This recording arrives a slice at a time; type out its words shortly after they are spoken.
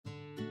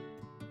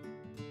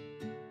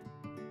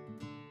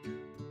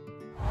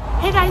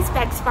Hey guys,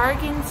 Beck's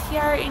Bargains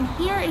here, and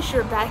here is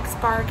your Beck's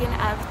Bargain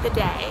of the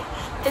day.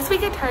 This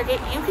week at Target,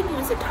 you can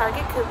use a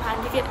Target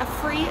coupon to get a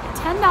free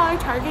 $10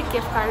 Target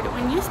gift card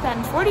when you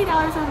spend $40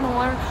 or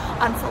more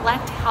on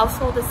select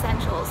household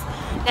essentials.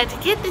 Now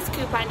to get this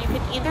coupon, you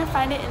can either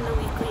find it in the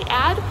weekly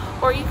ad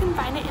or you can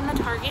find it in the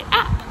Target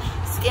app.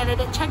 Scan it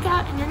at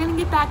checkout and you're going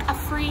to get back a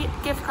free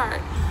gift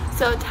card.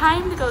 So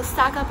time to go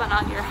stock up on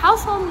all your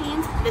household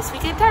needs this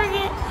week at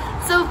Target.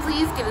 So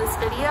please give this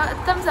video a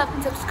thumbs up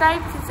and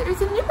subscribe because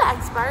there's a new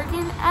Beck's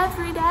Bargain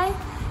every day.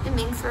 And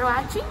thanks for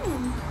watching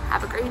and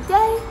have a great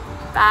day.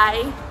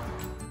 Bye.